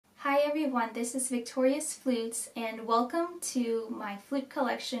everyone, this is Victoria's Flutes and welcome to my flute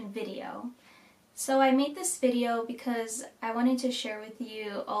collection video. So I made this video because I wanted to share with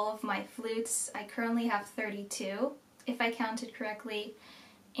you all of my flutes. I currently have 32, if I counted correctly,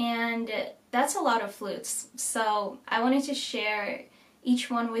 and that's a lot of flutes. So I wanted to share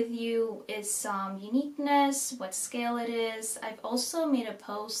each one with you, its uniqueness, what scale it is. I've also made a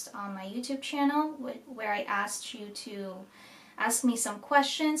post on my YouTube channel where I asked you to ask me some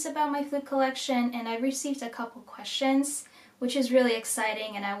questions about my flute collection, and I received a couple questions, which is really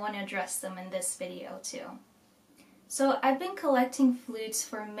exciting, and I want to address them in this video too. So I've been collecting flutes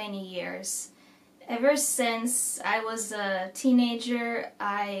for many years. Ever since I was a teenager,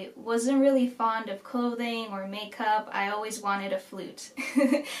 I wasn't really fond of clothing or makeup. I always wanted a flute.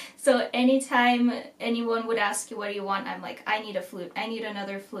 So anytime anyone would ask you, what do you want? I'm like, I need a flute. I need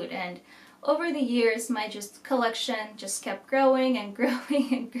another flute. And over the years, my collection just kept growing and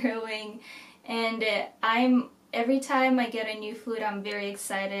growing and growing. And every time I get a new flute, I'm very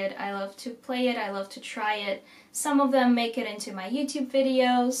excited. I love to play it. I love to try it. Some of them make it into my YouTube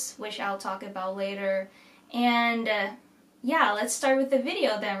videos, which I'll talk about later. And yeah, let's start with the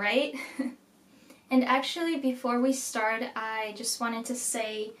video then, right? And actually, before we start, I just wanted to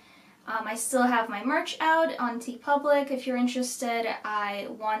say I still have my merch out on TeePublic. If you're interested, I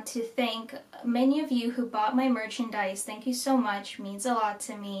want to thank many of you who bought my merchandise. Thank you so much. It means a lot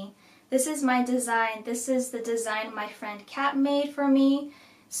to me. This is my design. This is the design my friend Kat made for me.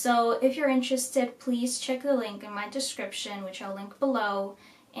 So if you're interested, please check the link in my description, which I'll link below,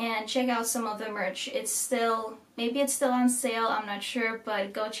 and check out some of the merch. Maybe it's still on sale, I'm not sure,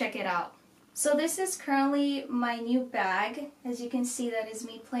 but go check it out. So this is currently my new bag. As you can see, that is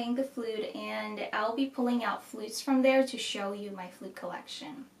me playing the flute, and I'll be pulling out flutes from there to show you my flute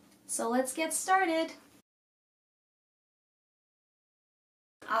collection. So let's get started.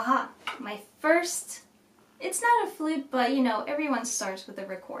 Aha, my first, it's not a flute, but you know, everyone starts with a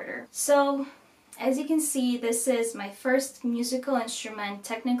recorder. So as you can see, this is my first musical instrument.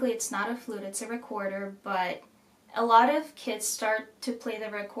 Technically it's not a flute, it's a recorder, but a lot of kids start to play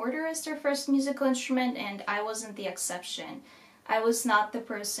the recorder as their first musical instrument, and I wasn't the exception. I was not the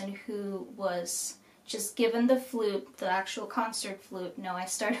person who was just given the flute, the actual concert flute. No, I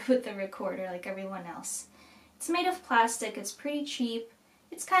started with the recorder like everyone else. It's made of plastic, it's pretty cheap,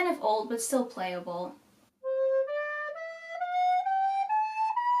 it's kind of old but still playable.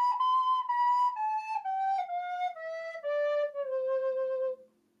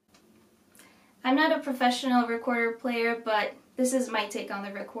 I'm not a professional recorder player, but this is my take on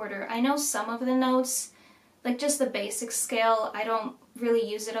the recorder. I know some of the notes, like just the basic scale. I don't really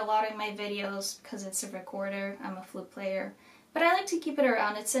use it a lot in my videos because it's a recorder. I'm a flute player. But I like to keep it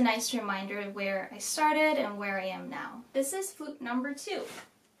around. It's a nice reminder of where I started and where I am now. This is flute number 2.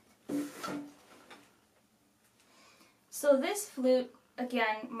 So this flute,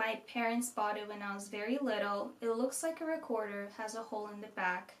 again, my parents bought it when I was very little. It looks like a recorder, has a hole in the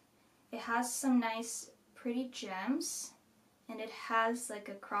back. It has some nice, pretty gems, and it has like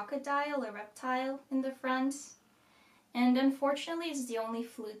a crocodile, a reptile in the front. And unfortunately, it's the only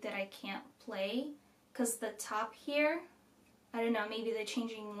flute that I can't play, because the top here, I don't know, maybe the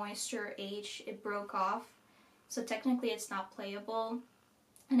changing moisture or age, it broke off. So technically it's not playable.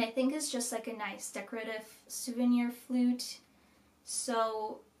 And I think it's just like a nice decorative souvenir flute.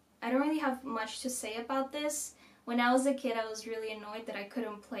 So I don't really have much to say about this. When I was a kid, I was really annoyed that I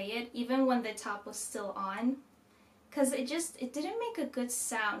couldn't play it, even when the top was still on, because it didn't make a good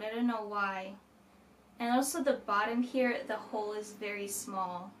sound. I don't know why. And also the bottom here, the hole is very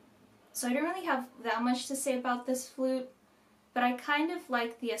small. So I don't really have that much to say about this flute, but I kind of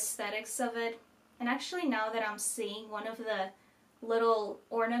like the aesthetics of it. And actually, now that I'm seeing, one of the little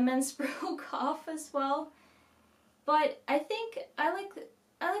ornaments broke off as well. But I think I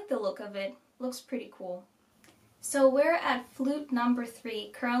like the look of it. Looks pretty cool. So we're at flute number 3.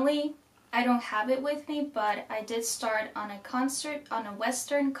 Currently, I don't have it with me, but I did start on a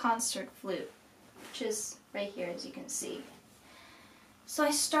Western concert flute, which is right here, as you can see. So I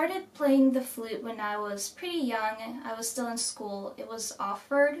started playing the flute when I was pretty young. I was still in school. It was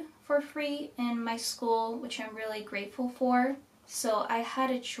offered for free in my school, which I'm really grateful for. So I had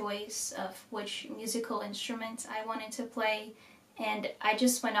a choice of which musical instrument I wanted to play, and I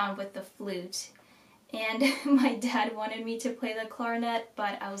just went on with the flute. And my dad wanted me to play the clarinet,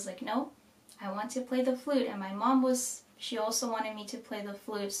 but I was like, no, I want to play the flute. And my mom she also wanted me to play the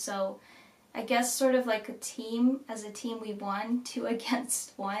flute. So I guess sort of like as a team we won 2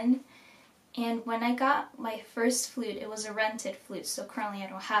 against 1. And when I got my first flute, it was a rented flute, so currently I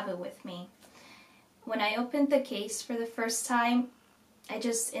don't have it with me. When I opened the case for the first time, I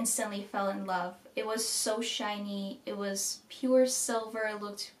just instantly fell in love. It was so shiny, it was pure silver, it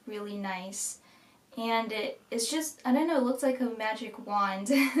looked really nice. And it's just, I don't know, it looked like a magic wand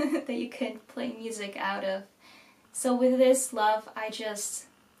that you can play music out of. So with this love,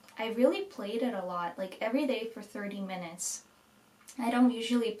 I really played it a lot, like every day for 30 minutes. I don't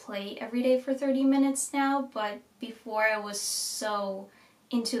usually play every day for 30 minutes now, but before I was so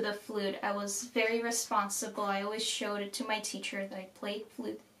into the flute. I was very responsible. I always showed it to my teacher that I played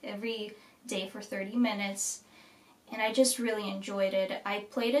flute every day for 30 minutes, and I just really enjoyed it. I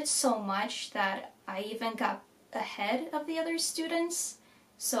played it so much that I even got ahead of the other students,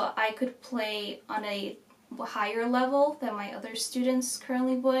 so I could play on a higher level than my other students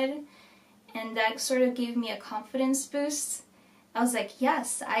currently would, and that sort of gave me a confidence boost. I was like,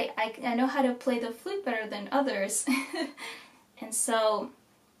 yes, I know how to play the flute better than others. And so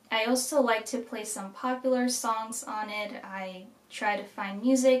I also like to play some popular songs on it. I try to find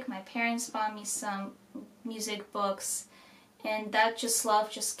music. My parents bought me some music books, and that love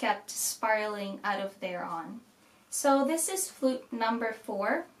just kept spiraling out of there on. So this is flute number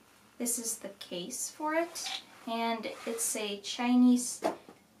 4. This is the case for it, and it's a Chinese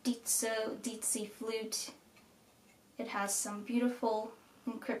Dizi flute. It has some beautiful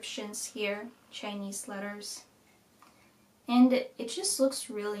inscriptions here, Chinese letters, and it just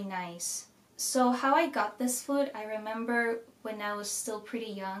looks really nice. So how I got this flute, I remember when I was still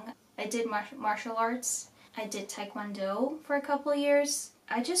pretty young. I did martial arts. I did Taekwondo for a couple years.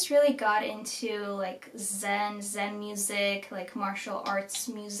 I just really got into like Zen music, like martial arts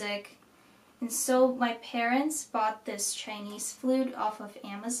music. And so my parents bought this Chinese flute off of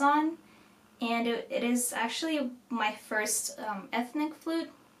Amazon, and it is actually my first ethnic flute.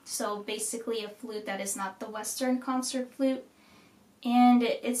 So basically a flute that is not the Western concert flute. And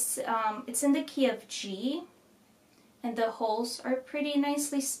it's in the key of G, and the holes are pretty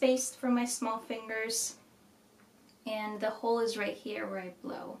nicely spaced for my small fingers. And the hole is right here where I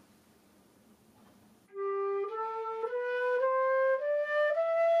blow.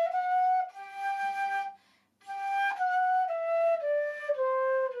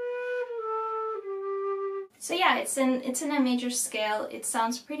 So yeah, it's in a major scale. It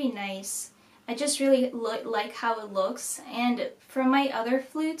sounds pretty nice. I just really like how it looks. And from my other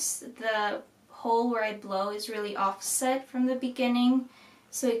flutes, the hole where I blow is really offset from the beginning,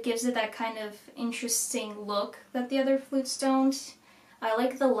 so it gives it that kind of interesting look that the other flutes don't. I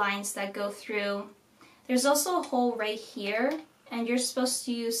like the lines that go through. There's also a hole right here, and you're supposed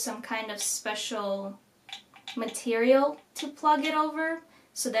to use some kind of special material to plug it over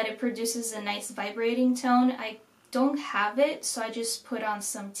so that it produces a nice vibrating tone. I don't have it, so I just put on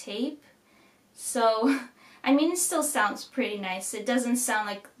some tape. So, I mean, it still sounds pretty nice. It doesn't sound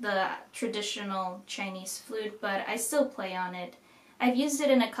like the traditional Chinese flute, but I still play on it. I've used it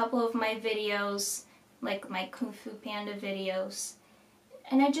in a couple of my videos, like my Kung Fu Panda videos,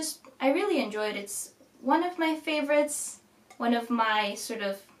 and I really enjoyed it. It's one of my favorites, one of my sort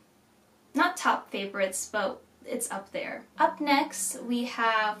of, not top favorites, but it's up there. Up next, we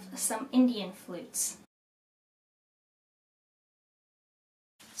have some Indian flutes.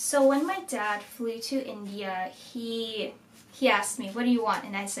 So when my dad flew to India, he asked me, what do you want?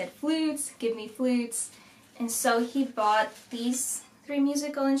 And I said, flutes, give me flutes. And so he bought these 3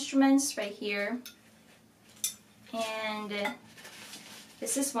 musical instruments right here. And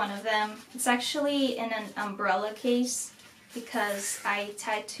this is one of them. It's actually in an umbrella case because I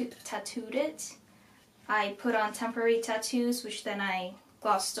tattooed it. I put on temporary tattoos, which then I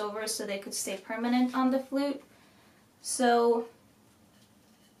glossed over so they could stay permanent on the flute. So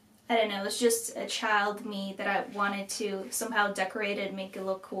I don't know, it's just a child me that I wanted to somehow decorate it, make it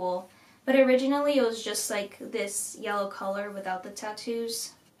look cool. But originally it was just like this yellow color without the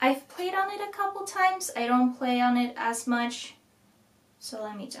tattoos. I've played on it a couple times. I don't play on it as much. So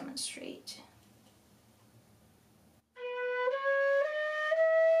let me demonstrate.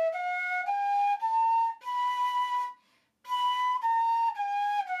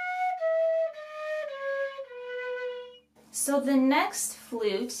 So the next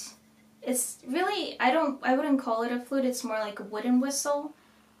flute, it's really, I wouldn't call it a flute, it's more like a wooden whistle,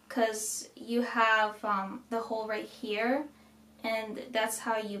 because you have the hole right here, and that's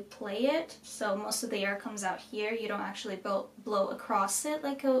how you play it. So most of the air comes out here. You don't actually blow across it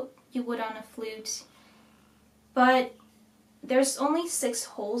like you would on a flute. But there's only 6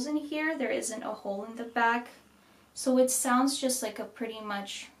 holes in here. There isn't a hole in the back. So it sounds just like a pretty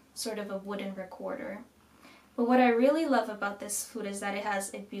much sort of a wooden recorder. But what I really love about this flute is that it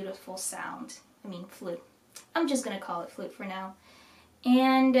has a beautiful sound. I mean, flute. I'm just gonna call it flute for now.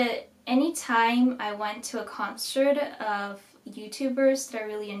 And anytime I went to a concert of YouTubers that I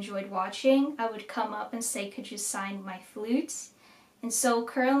really enjoyed watching, I would come up and say, could you sign my flute? And so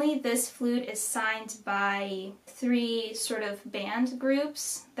currently this flute is signed by 3 sort of band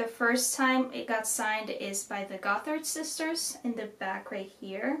groups. The first time it got signed is by the Gothard sisters in the back right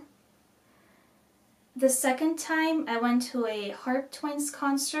here. The second time I went to a Harp Twins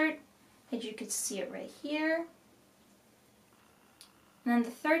concert, and you could see it right here. And then the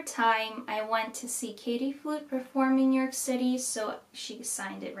third time I went to see Katie Flute perform in New York City, so she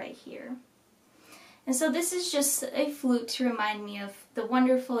signed it right here. And so this is just a flute to remind me of the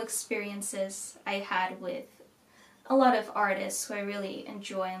wonderful experiences I had with a lot of artists who I really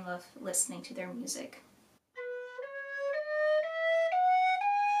enjoy and love listening to their music.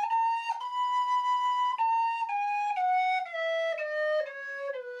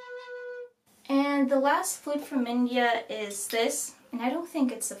 And the last flute from India is this, and I don't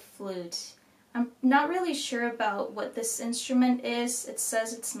think it's a flute. I'm not really sure about what this instrument is. It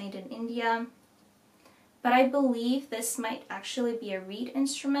says it's made in India. But I believe this might actually be a reed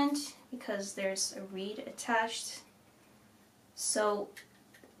instrument because there's a reed attached. So,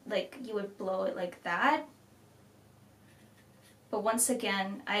 like, you would blow it like that. But once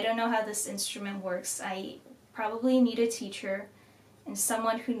again, I don't know how this instrument works. I probably need a teacher and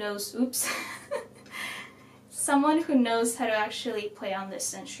someone who knows, oops, someone who knows how to actually play on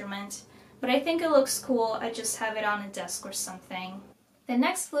this instrument. But I think it looks cool. I just have it on a desk or something. The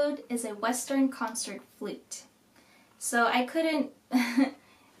next flute is a Western concert flute. So I couldn't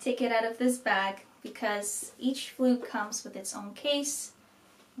take it out of this bag because each flute comes with its own case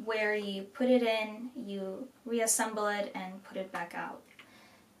where you put it in, you reassemble it, and put it back out.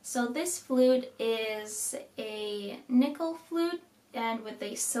 So this flute is a nickel flute and with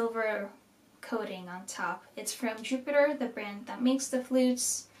a silver coating on top. It's from Jupiter, the brand that makes the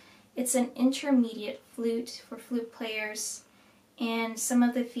flutes. It's an intermediate flute for flute players. And some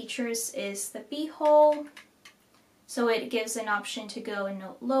of the features is the B-hole, so it gives an option to go a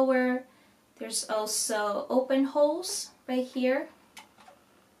note lower. There's also open holes right here,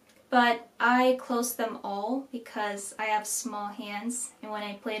 but I closed them all because I have small hands, and when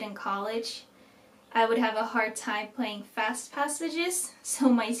I played in college, I would have a hard time playing fast passages, so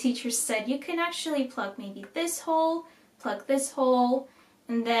my teacher said you can actually plug maybe this hole, plug this hole,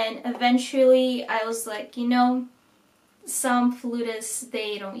 and then eventually I was like, you know, some flutists,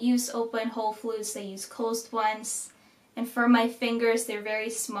 they don't use open hole flutes, they use closed ones. And for my fingers, they're very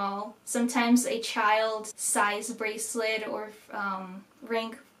small. Sometimes a child size bracelet or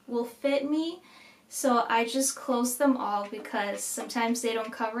ring will fit me. So I just close them all because sometimes they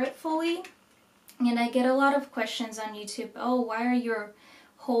don't cover it fully. And I get a lot of questions on YouTube, oh, why are your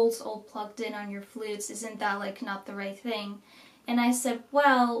holes all plugged in on your flutes? Isn't that like not the right thing? And I said,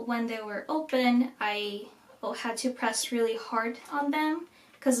 well, when they were open, I had to press really hard on them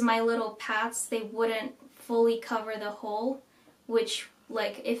because my little pads, they wouldn't fully cover the hole, which,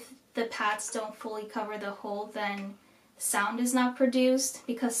 like, if the pads don't fully cover the hole, then sound is not produced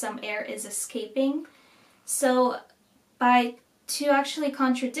because some air is escaping. So to actually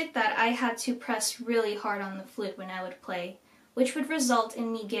contradict that, I had to press really hard on the flute when I would play, which would result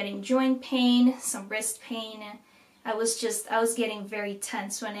in me getting joint pain, some wrist pain. I was getting very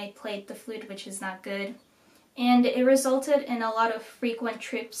tense when I played the flute, which is not good. And it resulted in a lot of frequent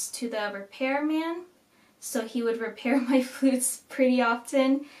trips to the repairman. So he would repair my flutes pretty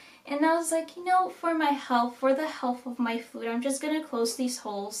often. And I was like, you know, for my health, for the health of my flute, I'm just going to close these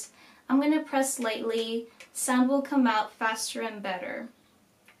holes. I'm going to press lightly. Sound will come out faster and better.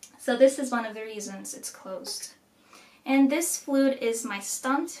 So this is one of the reasons it's closed. And this flute is my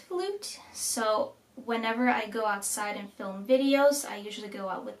stunt flute. So whenever I go outside and film videos, I usually go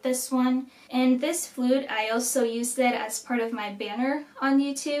out with this one. And this flute, I also used it as part of my banner on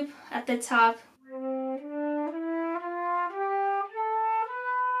YouTube at the top.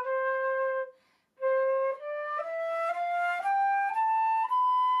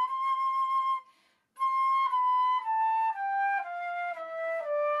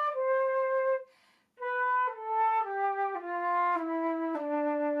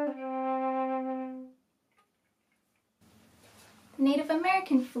 Native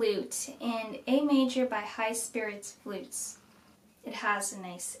American Flute in A major by High Spirits Flutes. It has a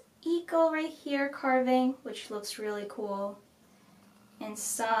nice eagle right here carving, which looks really cool, and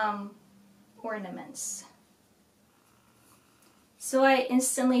some ornaments. So I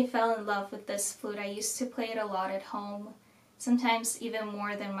instantly fell in love with this flute. I used to play it a lot at home, sometimes even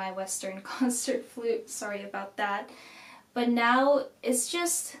more than my Western concert flute, sorry about that. But now it's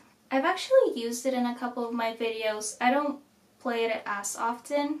just, I've actually used it in a couple of my videos. I don't play it as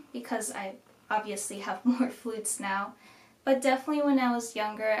often because I obviously have more flutes now, But definitely when I was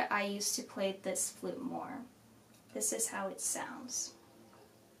younger, I used to play this flute more. This is how it sounds.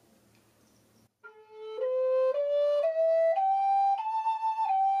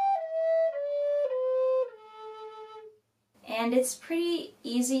 And it's pretty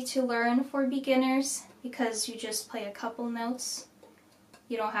easy to learn for beginners because you just play a couple notes.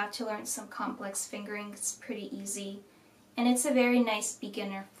 You don't have to learn some complex fingering, it's pretty easy. And it's a very nice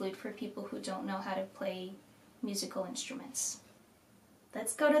beginner flute for people who don't know how to play musical instruments.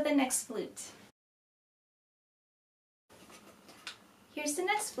 Let's go to the next flute. Here's the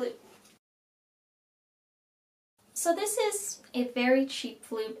next flute. So this is a very cheap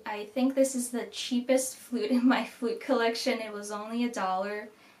flute. I think this is the cheapest flute in my flute collection. It was only $1.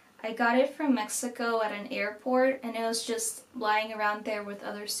 I got it from Mexico at an airport and it was just lying around there with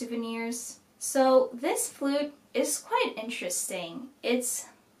other souvenirs. So this flute is quite interesting. It's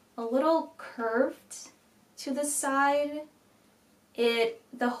a little curved to the side.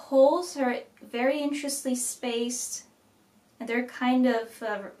 The holes are very interestingly spaced and they're kind of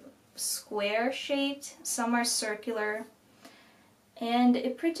square shaped, some are circular, and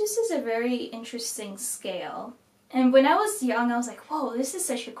it produces a very interesting scale. And when I was young I was like, whoa, this is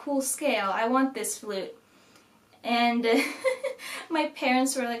such a cool scale, I want this flute. And my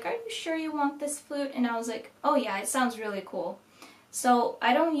parents were like, are you sure you want this flute? And I was like, oh yeah, it sounds really cool. So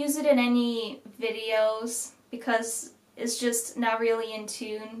I don't use it in any videos because it's just not really in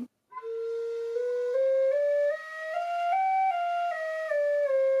tune.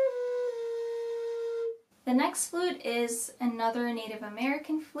 The next flute is another Native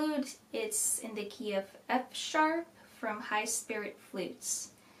American flute. It's in the key of F sharp from High Spirit Flutes.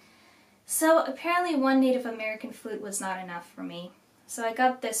 So apparently one Native American flute was not enough for me. So I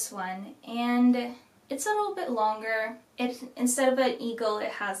got this one and it's a little bit longer. Instead of an eagle,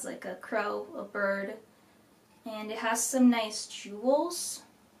 it has like a crow, a bird, and it has some nice jewels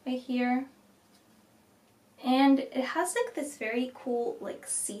right here. And it has like this very cool like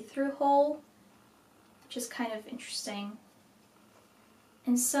see-through hole, which is kind of interesting.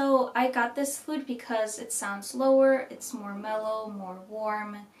 And so I got this flute because it sounds lower, it's more mellow, more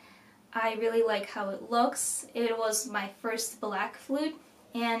warm. I really like how it looks. It was my first black flute,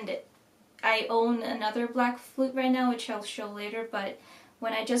 and I own another black flute right now, which I'll show later, but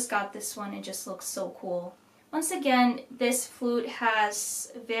when I just got this one, it just looks so cool. Once again, this flute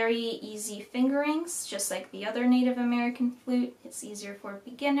has very easy fingerings, just like the other Native American flute. It's easier for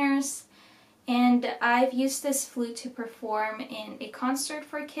beginners. And I've used this flute to perform in a concert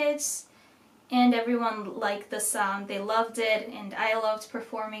for kids, and everyone liked the sound. They loved it, and I loved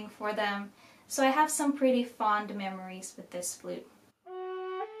performing for them. So I have some pretty fond memories with this flute.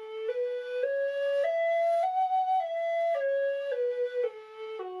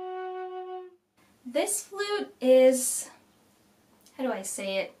 This flute is, how do I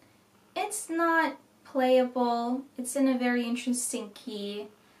say it? It's not playable. It's in a very interesting key.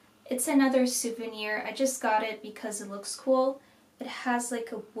 It's another souvenir. I just got it because it looks cool. It has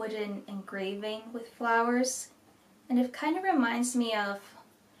like a wooden engraving with flowers, and it kind of reminds me of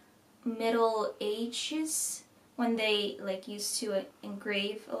Middle Ages when they like used to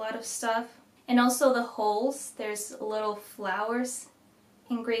engrave a lot of stuff. And also the holes, there's little flowers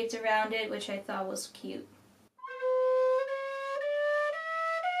engraved around it, which I thought was cute.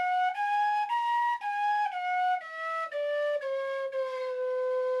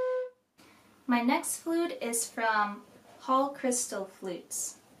 My next flute is from Hall Crystal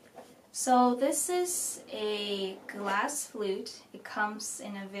Flutes. So this is a glass flute. It comes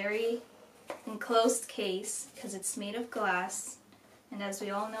in a very enclosed case because it's made of glass. And as we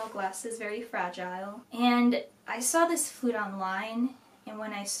all know, glass is very fragile. And I saw this flute online, and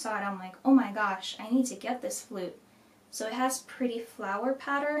when I saw it, I'm like, oh my gosh, I need to get this flute. So it has pretty flower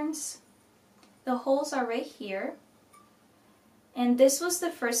patterns. The holes are right here. And this was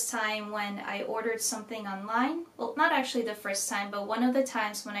the first time when I ordered something online. Well, not actually the first time, but one of the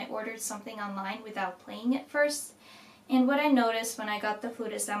times when I ordered something online without playing it first. And what I noticed when I got the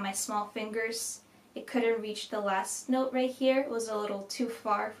flute is that my small fingers, it couldn't reach the last note right here. It was a little too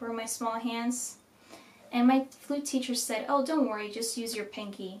far for my small hands. And my flute teacher said, oh, don't worry, just use your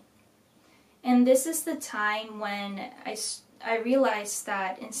pinky. And this is the time when I realized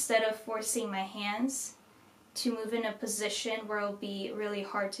that instead of forcing my hands to move in a position where it'll be really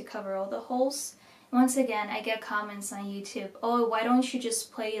hard to cover all the holes. Once again, I get comments on YouTube, oh, why don't you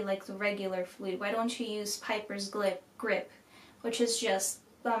just play like the regular flute? Why don't you use Piper's grip, which is just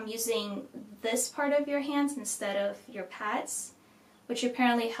using this part of your hands instead of your pads, which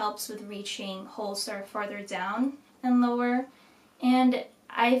apparently helps with reaching holes that are farther down and lower. And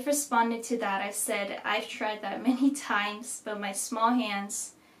I've responded to that. I said I've tried that many times, but my small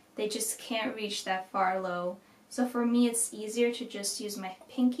hands, they just can't reach that far low. So for me, it's easier to just use my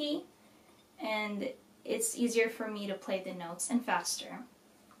pinky, and it's easier for me to play the notes and faster.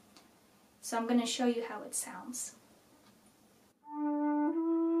 So I'm going to show you how it sounds.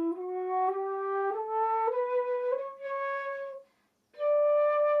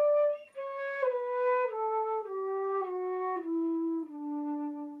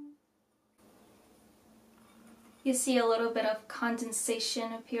 You see a little bit of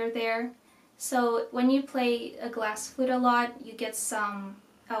condensation appear there. So when you play a glass flute a lot, you get some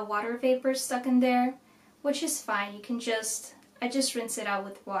water vapor stuck in there, which is fine. You can I just rinse it out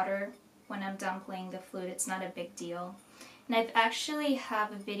with water when I'm done playing the flute. It's not a big deal. And I've actually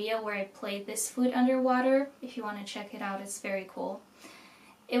have a video where I played this flute underwater. If you want to check it out, it's very cool.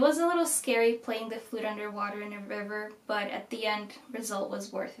 It was a little scary playing the flute underwater in a river, but at the end, result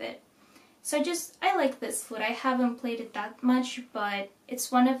was worth it. So I like this flute. I haven't played it that much, but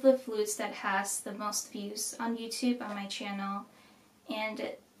it's one of the flutes that has the most views on YouTube on my channel.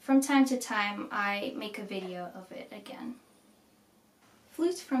 And from time to time, I make a video of it again.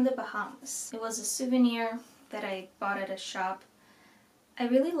 Flute from the Bahamas. It was a souvenir that I bought at a shop. I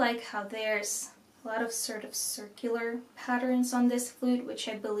really like how there's a lot of sort of circular patterns on this flute, which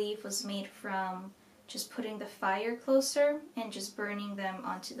I believe was made from just putting the fire closer and just burning them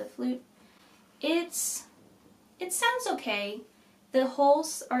onto the flute. It sounds okay. The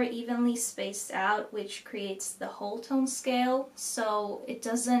holes are evenly spaced out, which creates the whole tone scale, so it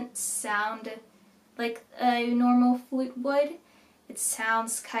doesn't sound like a normal flute would. It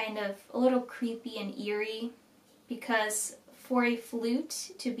sounds kind of a little creepy and eerie, because for a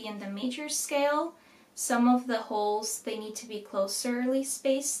flute to be in the major scale, some of the holes, they need to be closerly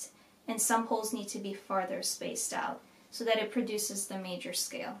spaced, and some holes need to be farther spaced out, so that it produces the major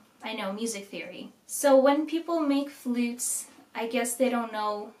scale. I know, music theory. So when people make flutes, I guess they don't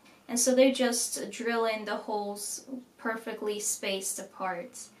know, and so they just drill in the holes perfectly spaced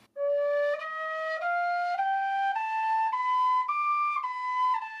apart.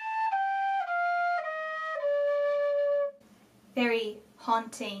 Very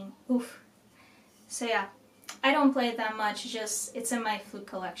haunting. Oof. So yeah, I don't play it that much, just it's in my flute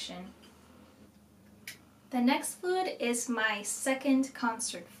collection. The next flute is my second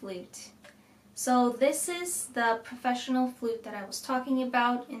concert flute. So this is the professional flute that I was talking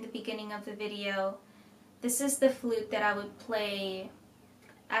about in the beginning of the video. This is the flute that I would play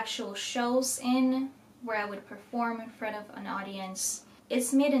actual shows in, where I would perform in front of an audience.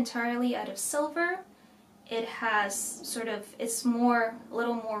 It's made entirely out of silver. It has it's a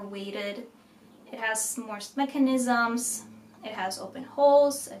little more weighted. It has more mechanisms. It has open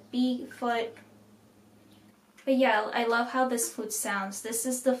holes, a B foot. But yeah, I love how this flute sounds. This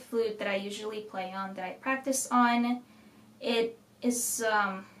is the flute that I usually play on, that I practice on. It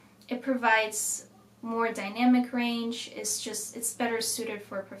provides more dynamic range. It's better suited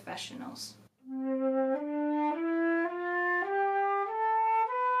for professionals.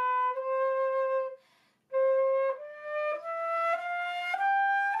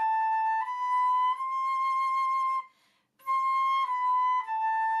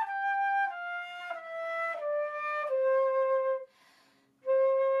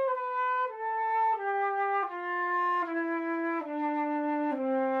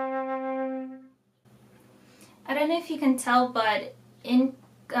 I don't know if you can tell, but in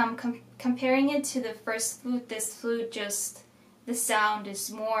comparing it to the first flute, this flute the sound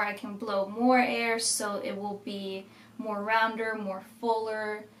is more, I can blow more air, so it will be more rounder, more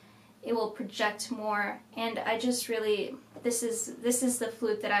fuller, it will project more, and I just really, this is the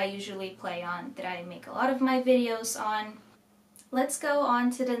flute that I usually play on, that I make a lot of my videos on. Let's go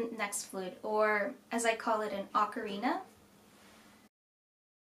on to the next flute, or as I call it, an ocarina.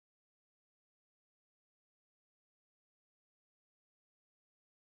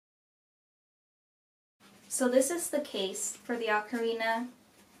 So this is the case for the ocarina.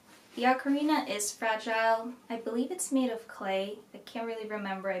 The ocarina is fragile. I believe it's made of clay. I can't really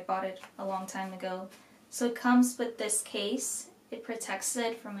remember. I bought it a long time ago. So it comes with this case. It protects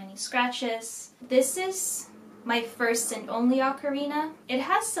it from any scratches. This is my first and only ocarina. It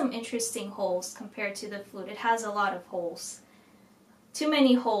has some interesting holes compared to the flute. It has a lot of holes. Too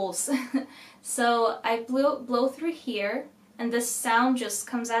many holes. So I blow through here, and the sound just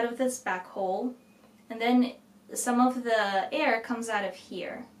comes out of this back hole. And then some of the air comes out of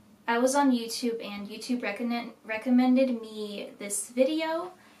here. I was on YouTube, and YouTube recommended me this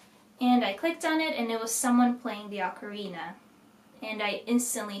video, and I clicked on it, and it was someone playing the ocarina, and I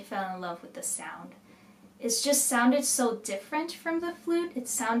instantly fell in love with the sound. it just sounded so different from the flute. It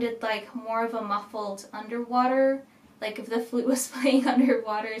sounded like more of a muffled underwater, like if the flute was playing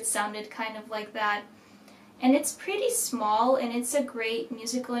underwater, it sounded kind of like that. And it's pretty small, and it's a great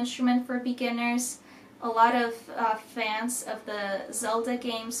musical instrument for beginners. A lot of fans of the Zelda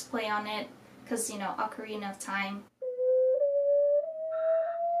games play on it, because, you know, Ocarina of Time.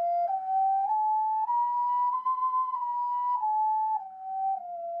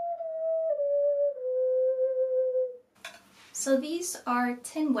 So these are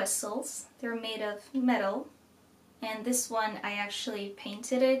tin whistles. They're made of metal, and this one I actually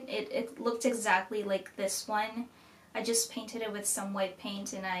painted it. It looked exactly like this one. I just painted it with some white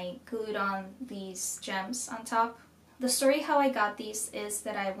paint and I glued on these gems on top. The story how I got these is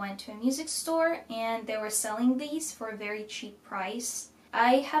that I went to a music store and they were selling these for a very cheap price.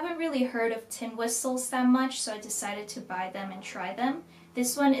 I haven't really heard of tin whistles that much, so I decided to buy them and try them.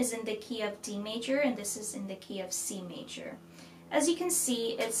 This one is in the key of D major and this is in the key of C major. As you can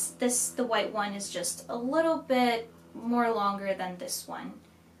see, the white one is just a little bit more longer than this one,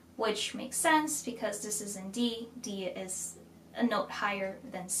 which makes sense because this is in D. D is a note higher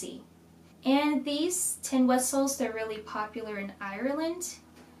than C. And these tin whistles, they're really popular in Ireland.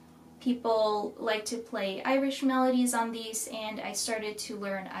 People like to play Irish melodies on these, and I started to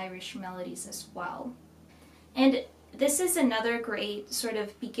learn Irish melodies as well. And this is another great sort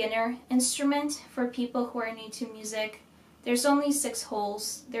of beginner instrument for people who are new to music. There's only 6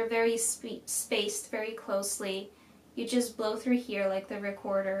 holes. They're very spaced very closely. You just blow through here like the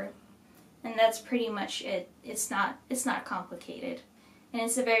recorder, and that's pretty much it. It's not complicated. And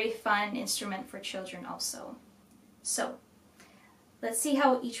it's a very fun instrument for children also. So, let's see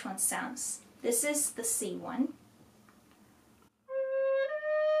how each one sounds. This is the C one.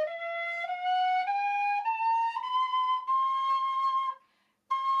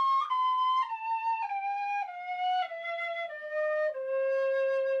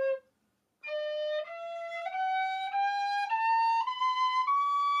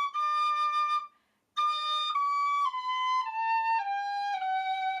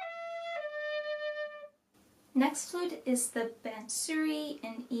 Next flute is the Bansuri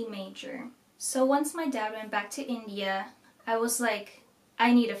in E major. So once my dad went back to India, I was like,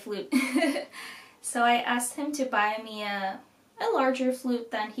 I need a flute. So I asked him to buy me a larger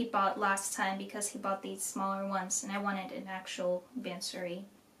flute than he bought last time because he bought these smaller ones and I wanted an actual Bansuri.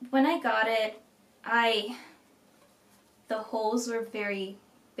 When I got it, the holes were very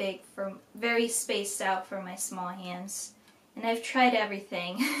big, very spaced out for my small hands. And I've tried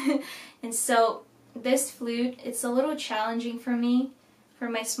everything. And so this flute, it's a little challenging for me, for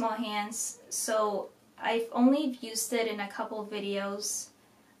my small hands, so I've only used it in a couple videos.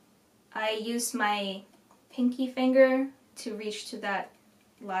 I used my pinky finger to reach to that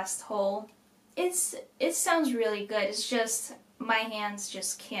last hole. It sounds really good, it's just my hands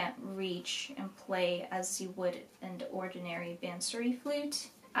just can't reach and play as you would an ordinary Bansuri flute.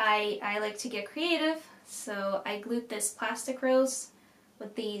 I like to get creative, so I glued this plastic rose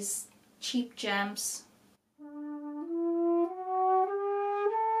with these cheap gems.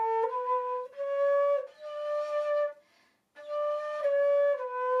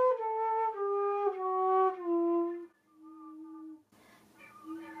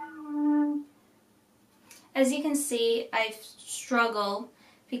 As you can see, I struggle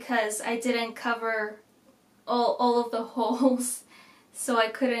because I didn't cover all of the holes, so I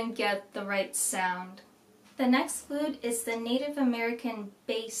couldn't get the right sound. The next flute is the Native American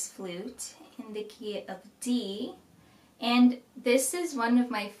bass flute in the key of D, and this is one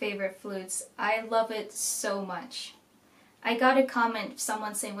of my favorite flutes. I love it so much. I got a comment,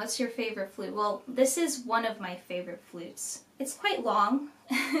 someone saying, what's your favorite flute? Well, this is one of my favorite flutes. It's quite long.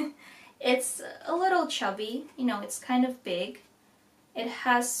 It's a little chubby, you know, it's kind of big. It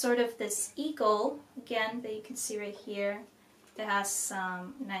has sort of this eagle, again, that you can see right here. It has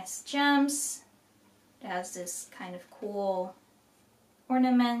some nice gems. It has this kind of cool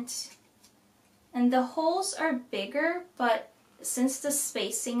ornament. And the holes are bigger, but since the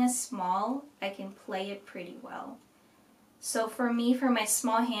spacing is small, I can play it pretty well. So for me, for my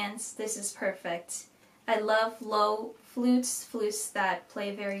small hands, this is perfect. I love low flutes that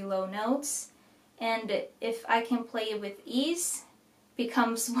play very low notes, and if I can play it with ease, it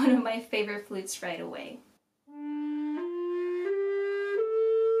becomes one of my favorite flutes right away.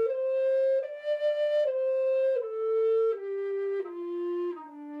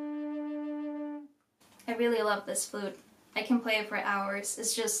 I really love this flute. I can play it for hours.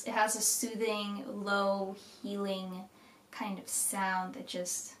 It has a soothing, low, healing kind of sound that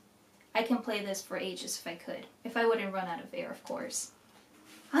I can play this for ages if I could. If I wouldn't run out of air, of course.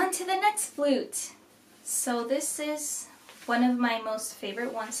 On to the next flute. So this is one of my most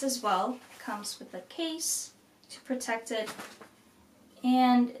favorite ones as well. It comes with a case to protect it.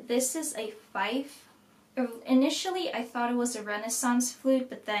 And this is a fife. Initially I thought it was a Renaissance flute,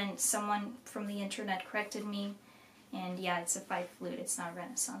 but then someone from the internet corrected me. And yeah, it's a fife flute, it's not a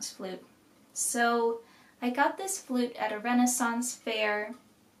Renaissance flute. So I got this flute at a Renaissance fair.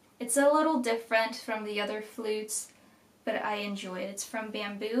 It's a little different from the other flutes, but I enjoy it. It's from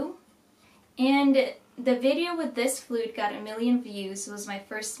bamboo. And the video with this flute got 1 million views. It was my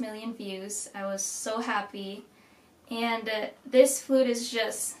first 1 million views. I was so happy. And this flute is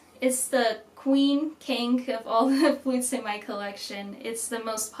just, it's the king of all the flutes in my collection. It's the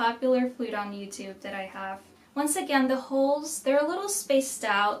most popular flute on YouTube that I have. Once again, the holes, they're a little spaced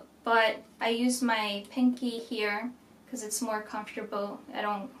out, but I use my pinky here because it's more comfortable.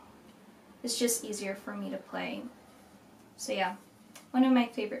 It's just easier for me to play. So yeah, one of my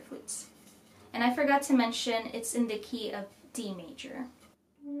favorite flutes. And I forgot to mention, it's in the key of D major.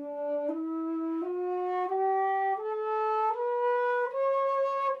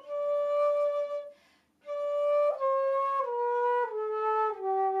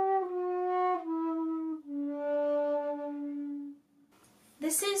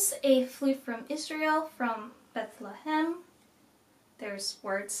 This is a flute from Israel, from Bethlehem. There's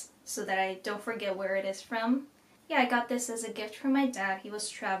words so that I don't forget where it is from. Yeah, I got this as a gift from my dad. He was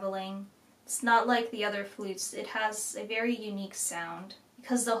traveling. It's not like the other flutes. It has a very unique sound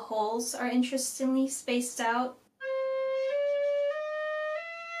because the holes are interestingly spaced out.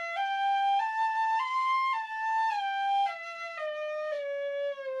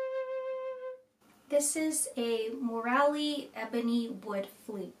 This is a Morali ebony wood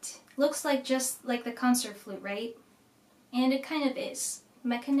flute. Looks like just like the concert flute, right? And it kind of is.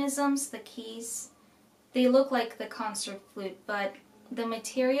 Mechanisms, the keys, they look like the concert flute, but the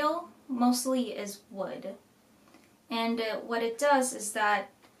material mostly is wood. And what it does is that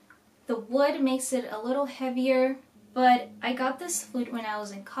the wood makes it a little heavier, but I got this flute when I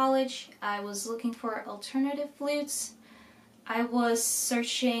was in college. I was looking for alternative flutes. I was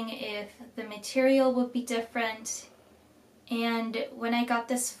searching if the material would be different, and when I got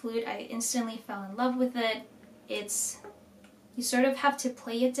this flute, I instantly fell in love with it. You sort of have to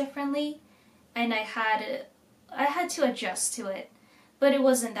play it differently, and I had to adjust to it, but it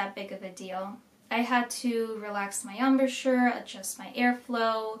wasn't that big of a deal. I had to relax my embouchure, adjust my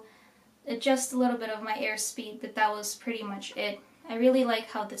airflow, adjust a little bit of my airspeed, but that was pretty much it. I really like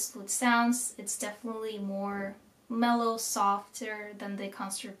how this flute sounds. It's definitely more mellow, softer than the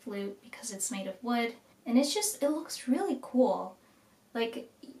concert flute because it's made of wood. And it looks really cool. Like,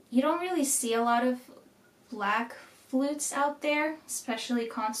 you don't really see a lot of black flutes out there, especially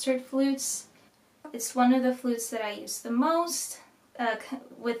concert flutes. It's one of the flutes that I use the most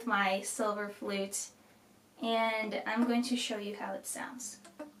with my silver flute. And I'm going to show you how it sounds.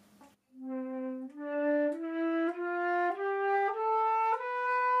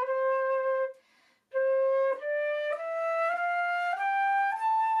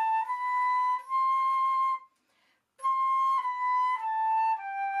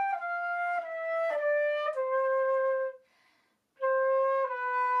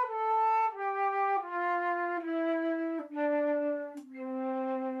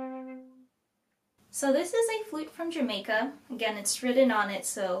 So this is a flute from Jamaica. Again, it's written on it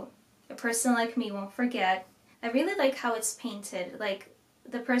so a person like me won't forget. I really like how it's painted. Like,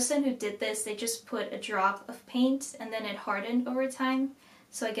 the person who did this, they just put a drop of paint and then it hardened over time.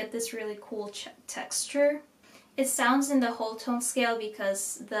 So I get this really cool texture. It sounds in the whole tone scale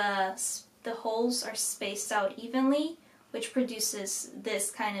because the holes are spaced out evenly, which produces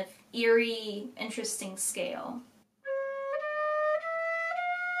this kind of eerie, interesting scale.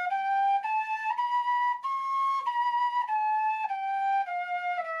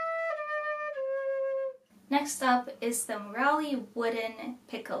 Next up is the Morali wooden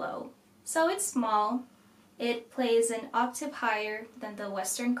piccolo. So it's small. It plays an octave higher than the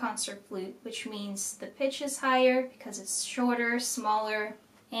Western concert flute, which means the pitch is higher because it's shorter, smaller.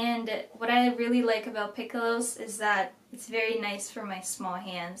 And what I really like about piccolos is that it's very nice for my small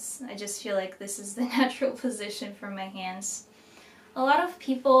hands. I just feel like this is the natural position for my hands. A lot of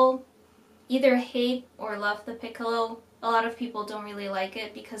people either hate or love the piccolo. A lot of people don't really like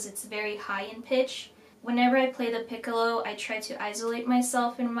it because it's very high in pitch. Whenever I play the piccolo, I try to isolate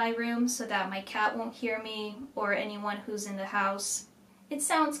myself in my room so that my cat won't hear me or anyone who's in the house. It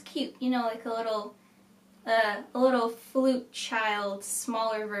sounds cute, you know, like a little flute child,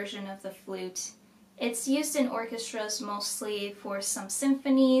 smaller version of the flute. It's used in orchestras mostly for some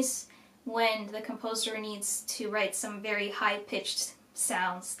symphonies when the composer needs to write some very high-pitched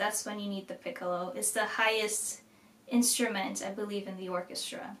sounds, that's when you need the piccolo. It's the highest instrument, I believe, in the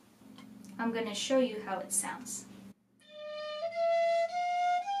orchestra. I'm going to show you how it sounds.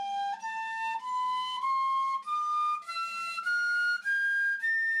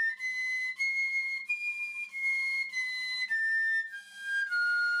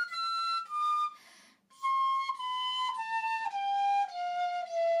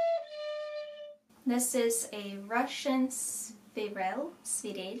 This is a Russian svirel,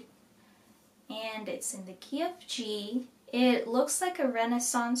 and it's in the key of G. It looks like a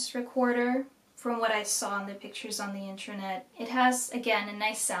Renaissance recorder from what I saw in the pictures on the internet. It has, again, a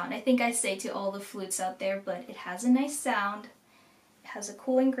nice sound. I think I say to all the flutes out there, but it has a nice sound. It has a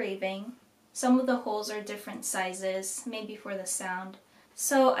cool engraving. Some of the holes are different sizes, maybe for the sound.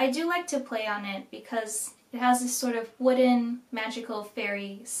 So I do like to play on it because it has this sort of wooden, magical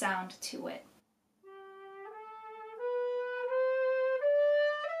fairy sound to it.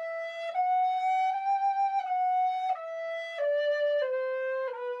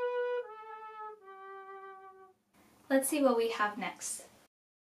 Let's see what we have next.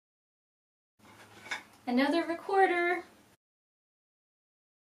 Another recorder.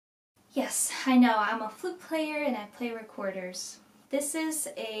 Yes, I know, I'm a flute player and I play recorders. This is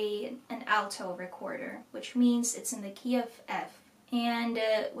an alto recorder, which means it's in the key of F. And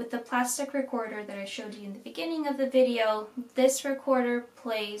with the plastic recorder that I showed you in the beginning of the video, this recorder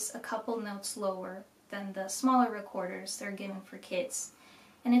plays a couple notes lower than the smaller recorders that are given for kids.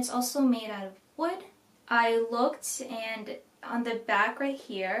 And it's also made out of wood. I looked, and on the back right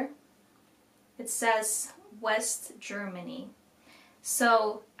here, it says West Germany.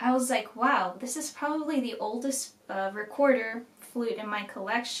 So I was like, wow, this is probably the oldest recorder flute in my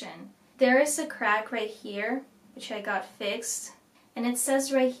collection. There is a crack right here, which I got fixed. And it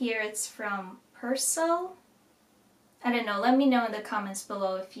says right here it's from Purcell. I don't know, let me know in the comments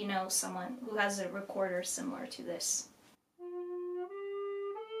below if you know someone who has a recorder similar to this.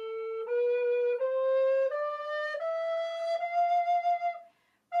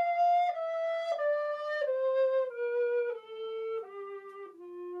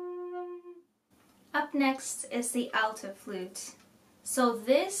 Up next is the alto flute. So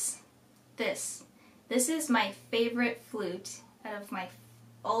this is my favorite flute out of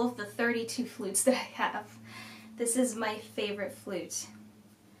all of the 32 flutes that I have. This is my favorite flute.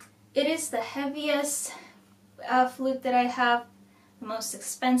 It is the heaviest flute that I have, the most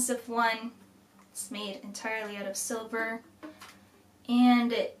expensive one. It's made entirely out of silver,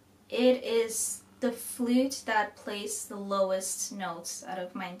 and it is the flute that plays the lowest notes out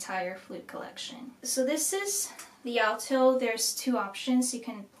of my entire flute collection. So this is the alto. There's two options. You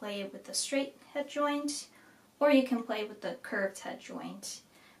can play it with the straight head joint, or you can play with the curved head joint.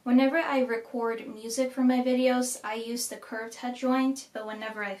 Whenever I record music for my videos, I use the curved head joint, but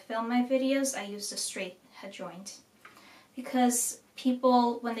whenever I film my videos, I use the straight head joint. Because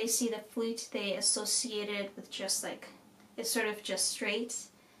people, when they see the flute, they associate it with just like, it's sort of just straight.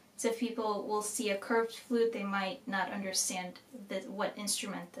 So if people will see a curved flute, they might not understand what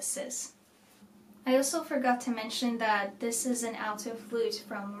instrument this is. I also forgot to mention that this is an alto flute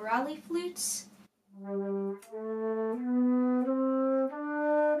from Raleigh Flutes.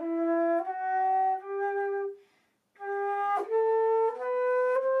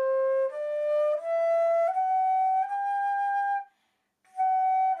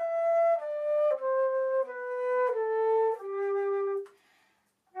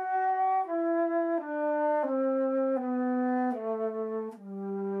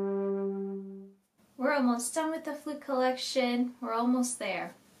 We're almost done with the flute collection. We're almost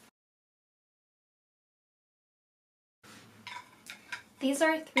there. These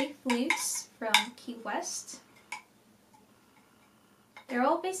are 3 flutes from Key West. They're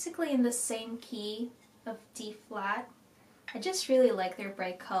all basically in the same key of D flat. I just really like their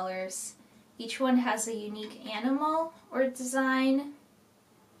bright colors. Each one has a unique animal or design.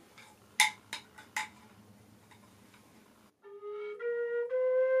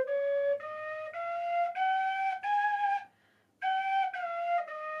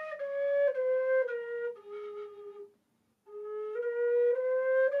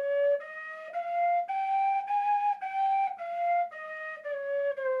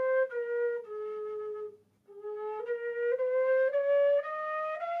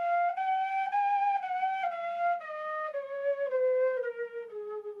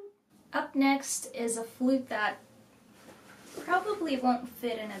 Up next is a flute that probably won't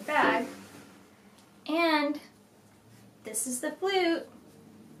fit in a bag, and this is the flute.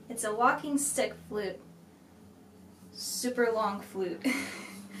 It's a walking stick flute. Super long flute.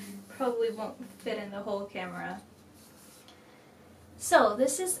 Probably won't fit in the whole camera. So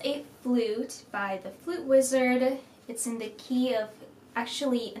this is a flute by the Flute Wizard. It's in the key of,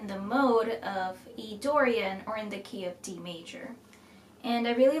 actually in the mode of E Dorian, or in the key of D major. And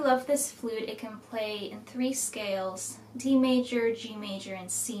I really love this flute. It can play in 3 scales: D major, G major,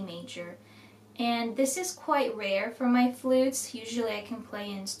 and C major. And this is quite rare for my flutes. Usually I can play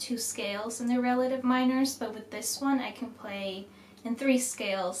in 2 scales in the relative minors, but with this one I can play in 3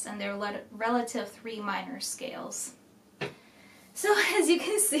 scales, and they're relative 3 minor scales. So as you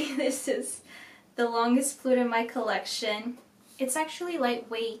can see, this is the longest flute in my collection. It's actually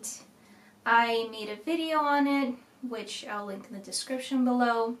lightweight. I made a video on it, which I'll link in the description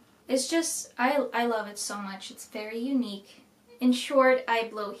below. It's just, I love it so much. It's very unique. In short, I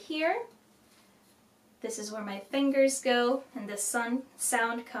blow here. This is where my fingers go, and the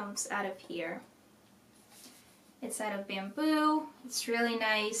sound comes out of here. It's out of bamboo. It's really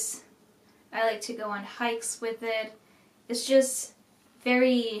nice. I like to go on hikes with it. It's just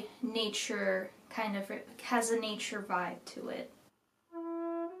very nature, kind of has a nature vibe to it.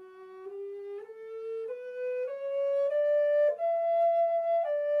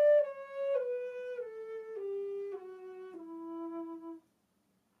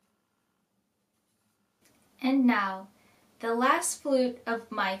 And now, the last flute of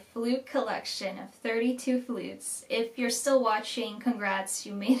my flute collection of 32 flutes. If you're still watching, congrats,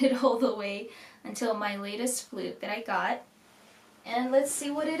 you made it all the way until my latest flute that I got. And let's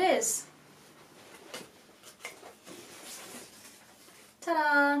see what it is.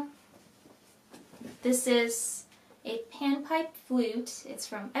 Ta-da! This is a panpipe flute. It's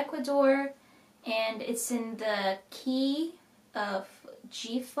from Ecuador, and it's in the key of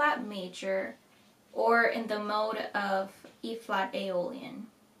G flat major, or in the mode of E flat Aeolian.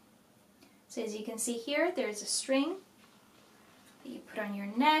 So as you can see here, there's a string that you put on your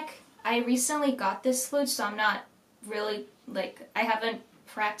neck. I recently got this flute, so I'm not really, I haven't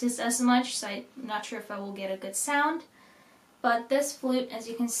practiced as much, so I'm not sure if I will get a good sound. But this flute, as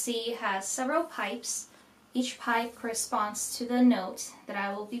you can see, has several pipes. Each pipe corresponds to the note that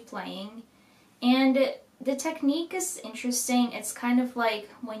I will be playing. And the technique is interesting. It's kind of like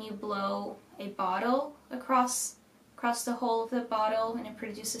when you blow a bottle across the whole of the bottle and it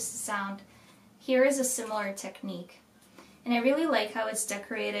produces the sound. Here is a similar technique. And I really like how it's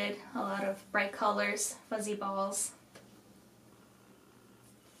decorated, a lot of bright colors, fuzzy balls.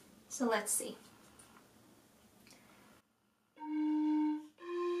 So let's see.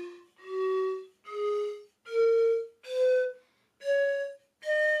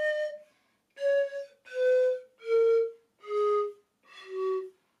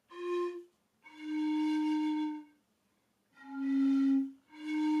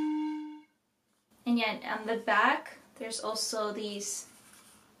 And yet on the back, there's also these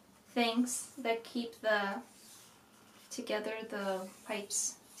things that keep the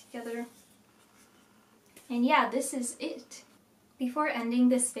pipes together. And yeah, this is it. Before ending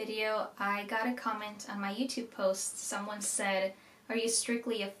this video, I got a comment on my YouTube post. Someone said, "Are you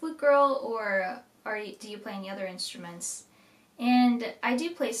strictly a flute girl, or do you play any other instruments?" And I do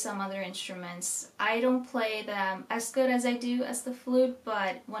play some other instruments. I don't play them as good as I do as the flute,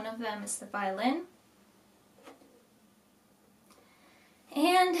 but one of them is the violin.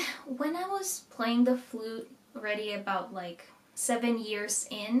 And when I was playing the flute already about 7 years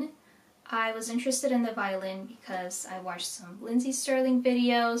in, I was interested in the violin because I watched some Lindsay Sterling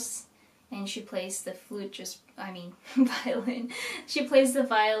videos, and she plays the flute violin. She plays the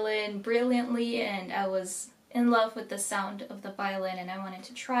violin brilliantly, and I was in love with the sound of the violin and I wanted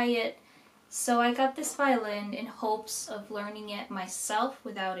to try it. So I got this violin in hopes of learning it myself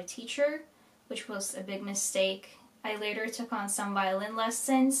without a teacher, which was a big mistake. I later took on some violin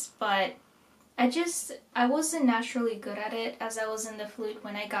lessons, but I wasn't naturally good at it as I was in the flute.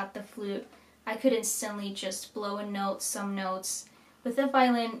 When I got the flute, I could instantly just blow a note, some notes. With the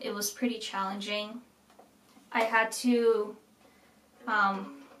violin, it was pretty challenging. I had to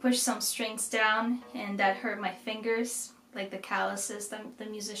push some strings down, and that hurt my fingers, like the calluses that the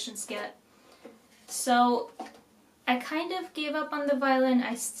musicians get. So I kind of gave up on the violin.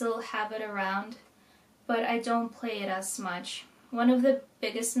 I still have it around, but I don't play it as much. One of the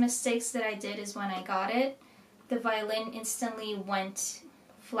biggest mistakes that I did is when I got it, the violin instantly went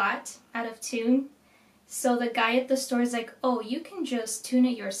flat, out of tune. So the guy at the store is like, "Oh, you can just tune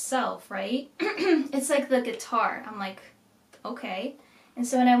it yourself, right?" It's like the guitar. I'm like, okay. And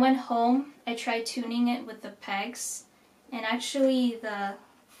so when I went home, I tried tuning it with the pegs, and actually the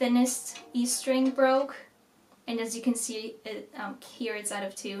thinnest E string broke. And as you can see, here it's out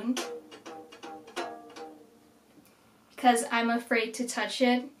of tune. Because I'm afraid to touch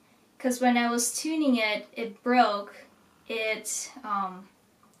it. Because when I was tuning it, it broke. it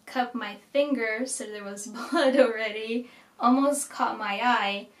cut my finger, so there was blood already, almost caught my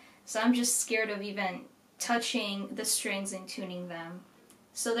eye, so I'm just scared of even touching the strings and tuning them.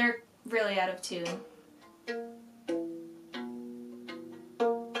 So they're really out of tune.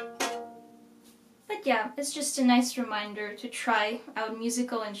 But yeah, it's just a nice reminder to try out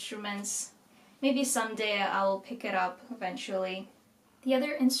musical instruments. Maybe someday I will pick it up eventually. The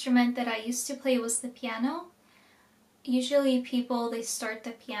other instrument that I used to play was the piano. Usually people, they start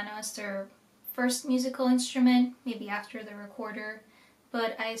the piano as their first musical instrument, maybe after the recorder,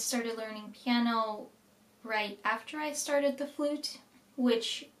 but I started learning piano right after I started the flute,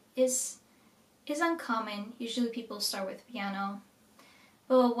 which is uncommon. Usually people start with piano.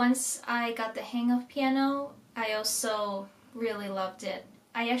 But once I got the hang of piano, I also really loved it.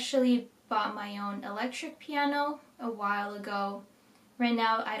 I actually bought my own electric piano a while ago. Right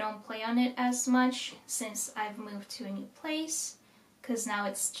now I don't play on it as much since I've moved to a new place, because now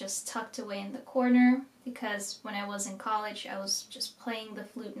it's just tucked away in the corner, because when I was in college I was just playing the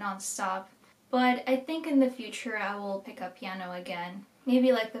flute non-stop. But I think in the future I will pick up piano again,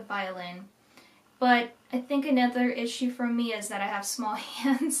 maybe like the violin. But I think another issue for me is that I have small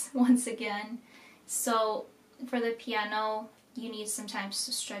hands once again. So for the piano, you need sometimes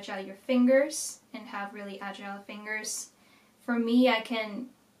to stretch out your fingers and have really agile fingers. For me, I can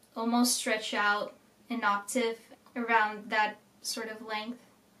almost stretch out an octave around that sort of length.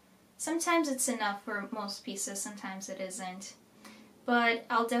 Sometimes it's enough for most pieces, sometimes it isn't. But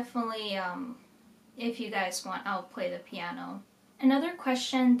I'll definitely, if you guys want, I'll play the piano. Another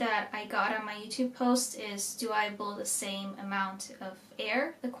question that I got on my YouTube post is, do I blow the same amount of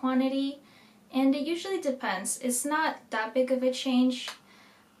air, the quantity? And it usually depends. It's not that big of a change.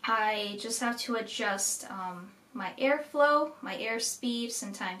 I just have to adjust my airflow, my airspeed.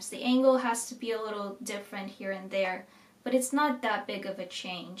 Sometimes the angle has to be a little different here and there, but it's not that big of a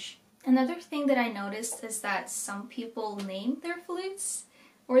change. Another thing that I noticed is that some people name their flutes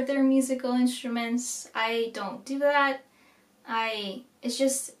or their musical instruments. I don't do that.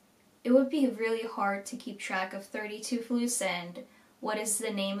 It would be really hard to keep track of 32 flutes and what is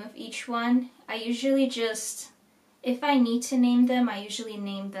the name of each one. I usually just, if I need to name them, I usually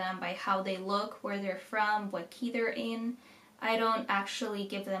name them by how they look, where they're from, what key they're in. I don't actually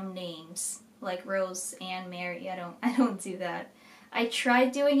give them names, like Rose, Anne, Mary. I don't do that. I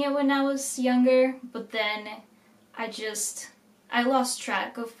tried doing it when I was younger, but then I lost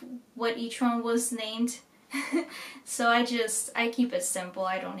track of what each one was named. So I keep it simple.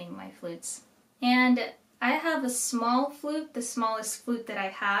 I don't name my flutes. And I have a small flute, the smallest flute that I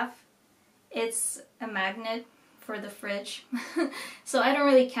have. It's a magnet for the fridge. So I don't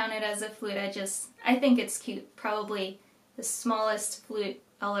really count it as a flute. I think it's cute. Probably the smallest flute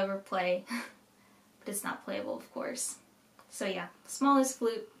I'll ever play. But it's not playable, of course. So yeah, smallest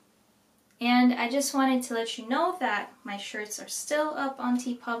flute. And I just wanted to let you know that my shirts are still up on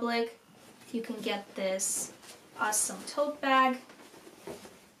TeePublic. You can get this awesome tote bag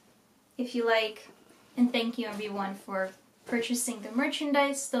if you like. And thank you everyone for purchasing the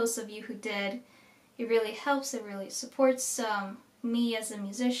merchandise, those of you who did. It really helps, it really supports me as a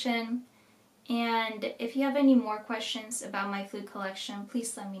musician. And if you have any more questions about my flute collection,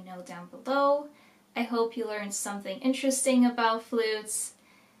 please let me know down below. I hope you learned something interesting about flutes.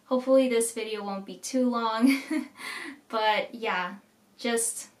 Hopefully this video won't be too long. But yeah,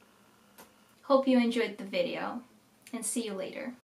 just hope you enjoyed the video, and see you later.